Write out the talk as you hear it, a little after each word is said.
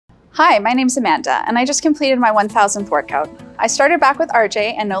Hi, my name's Amanda, and I just completed my 1000th workout. I started back with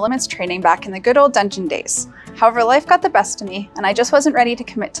RJ and No Limits training back in the good old dungeon days. However, life got the best of me, and I just wasn't ready to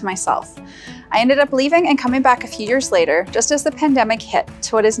commit to myself. I ended up leaving and coming back a few years later, just as the pandemic hit,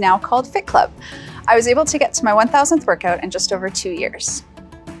 to what is now called Fit Club. I was able to get to my 1000th workout in just over 2 years.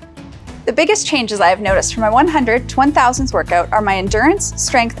 The biggest changes I have noticed from my 100 to 1000th workout are my endurance,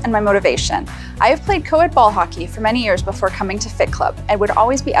 strength, and my motivation. I have played co-ed ball hockey for many years before coming to Fit Club and would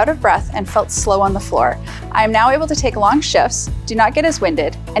always be out of breath and felt slow on the floor. I am now able to take long shifts, do not get as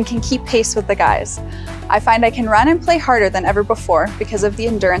winded, and can keep pace with the guys. I find I can run and play harder than ever before because of the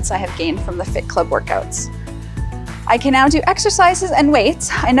endurance I have gained from the Fit Club workouts. I can now do exercises and weights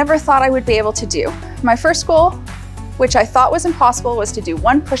I never thought I would be able to do. My first goal, which I thought was impossible, was to do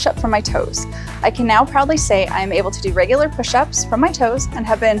 1 push-up from my toes. I can now proudly say I am able to do regular push-ups from my toes and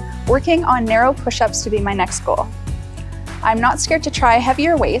have been working on narrow push-ups to be my next goal. I'm not scared to try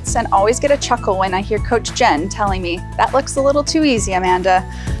heavier weights and always get a chuckle when I hear Coach Jen telling me, "That looks a little too easy, Amanda."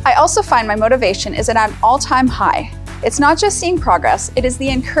 I also find my motivation is at an all-time high. It's not just seeing progress, it is the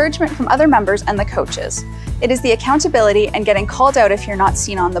encouragement from other members and the coaches. It is the accountability and getting called out if you're not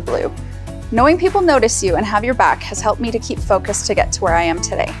seen on the blue. Knowing people notice you and have your back has helped me to keep focused to get to where I am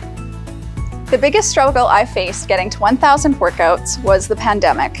today. The biggest struggle I faced getting to 1000 workouts was the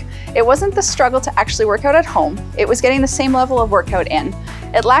pandemic. It wasn't the struggle to actually work out at home, it was getting the same level of workout in.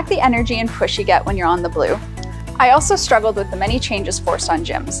 It lacked the energy and push you get when you're on the blue. I also struggled with the many changes forced on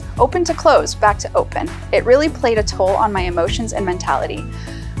gyms. Open to close, back to open. It really played a toll on my emotions and mentality.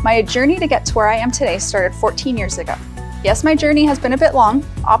 My journey to get to where I am today started 14 years ago. Yes, my journey has been a bit long.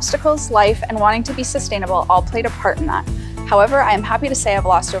 Obstacles, life, and wanting to be sustainable all played a part in that. However, I am happy to say I've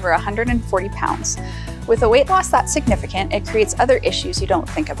lost over 140 pounds. With a weight loss that significant, it creates other issues you don't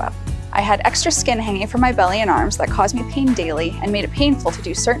think about. I had extra skin hanging from my belly and arms that caused me pain daily and made it painful to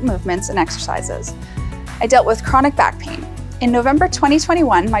do certain movements and exercises. I dealt with chronic back pain. In November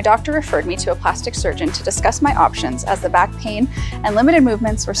 2021, my doctor referred me to a plastic surgeon to discuss my options as the back pain and limited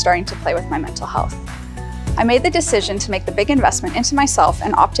movements were starting to play with my mental health. I made the decision to make the big investment into myself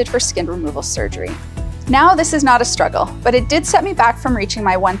and opted for skin removal surgery. Now this is not a struggle, but it did set me back from reaching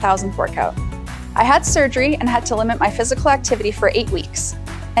my 1000th workout. I had surgery and had to limit my physical activity for 8 weeks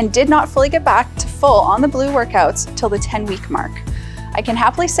and did not fully get back to full on the blue workouts till the 10-week mark. I can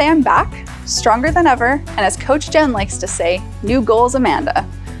happily say I'm back, stronger than ever, and as Coach Jen likes to say, new goals, Amanda.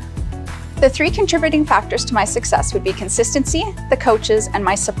 The 3 contributing factors to my success would be consistency, the coaches, and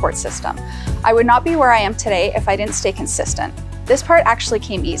my support system. I would not be where I am today if I didn't stay consistent. This part actually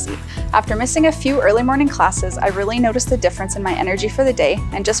came easy. After missing a few early morning classes, I really noticed the difference in my energy for the day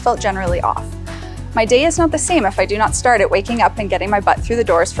and just felt generally off. My day is not the same if I do not start at waking up and getting my butt through the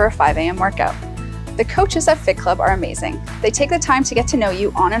doors for a 5 a.m. workout. The coaches at Fit Club are amazing. They take the time to get to know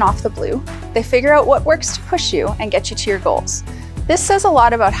you on and off the blue. They figure out what works to push you and get you to your goals. This says a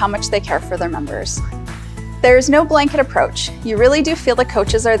lot about how much they care for their members. There is no blanket approach. You really do feel the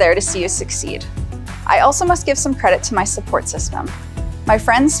coaches are there to see you succeed. I also must give some credit to my support system. My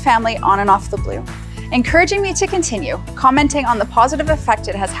friends, family on and off the blue, encouraging me to continue, commenting on the positive effect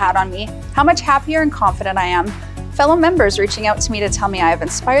it has had on me, how much happier and confident I am, fellow members reaching out to me to tell me I have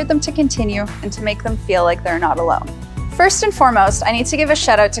inspired them to continue and to make them feel like they're not alone. First and foremost, I need to give a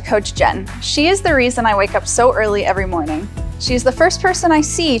shout out to Coach Jen. She is the reason I wake up so early every morning. She's the first person I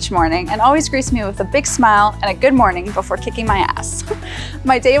see each morning and always greets me with a big smile and a good morning before kicking my ass.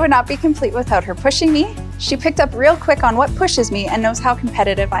 My day would not be complete without her pushing me. She picked up real quick on what pushes me and knows how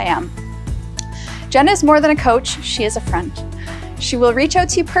competitive I am. Jen is more than a coach, she is a friend. She will reach out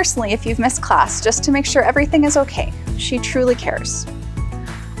to you personally if you've missed class just to make sure everything is okay. She truly cares.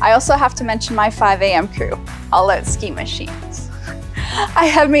 I also have to mention my 5 a.m. crew, all out ski machines. I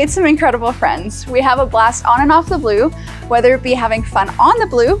have made some incredible friends. We have a blast on and off the blue, whether it be having fun on the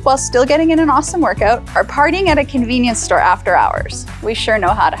blue while still getting in an awesome workout or partying at a convenience store after hours. We sure know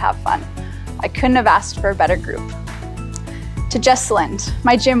how to have fun. I couldn't have asked for a better group. To Jess Lind,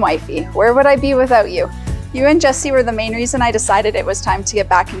 my gym wifey, where would I be without you? You and Jessie were the main reason I decided it was time to get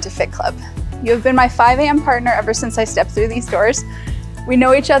back into Fit Club. You have been my 5 a.m. partner ever since I stepped through these doors. We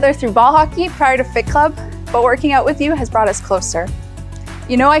know each other through ball hockey prior to Fit Club, but working out with you has brought us closer.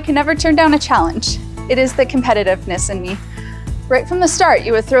 You know I can never turn down a challenge. It is the competitiveness in me. Right from the start,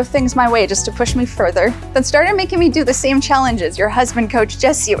 you would throw things my way just to push me further, then started making me do the same challenges your husband, Coach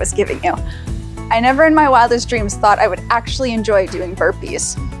Jessie, was giving you. I never in my wildest dreams thought I would actually enjoy doing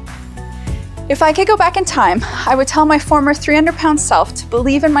burpees. If I could go back in time, I would tell my former 300-pound self to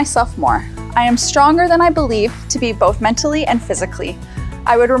believe in myself more. I am stronger than I believe to be both mentally and physically.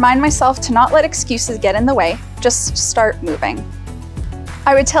 I would remind myself to not let excuses get in the way, just start moving.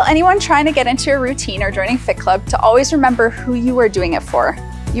 I would tell anyone trying to get into a routine or joining Fit Club to always remember who you are doing it for.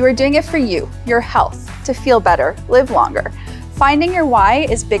 You are doing it for you, your health, to feel better, live longer. Finding your why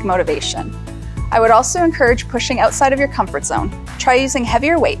is big motivation. I would also encourage pushing outside of your comfort zone. Try using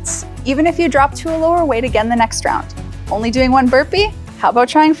heavier weights, even if you drop to a lower weight again the next round. Only doing 1 burpee? How about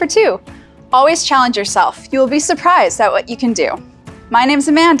trying for 2? Always challenge yourself. You will be surprised at what you can do. My name's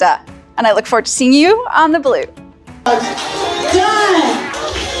Amanda, and I look forward to seeing you on the blue. Done!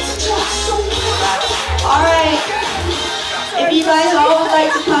 All right, if you guys all would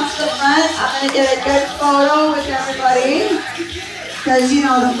like to come to the front, I'm going to get a good photo with everybody. Because, you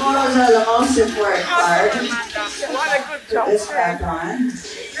know, the photos are the most important part. Put this back on.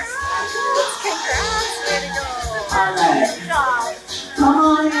 All right. Come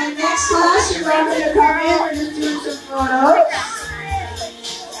on in. Next class, you're welcome to come in. We're just doing some photos.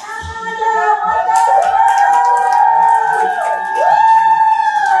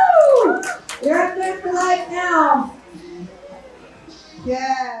 You're good for life now.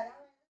 Yeah.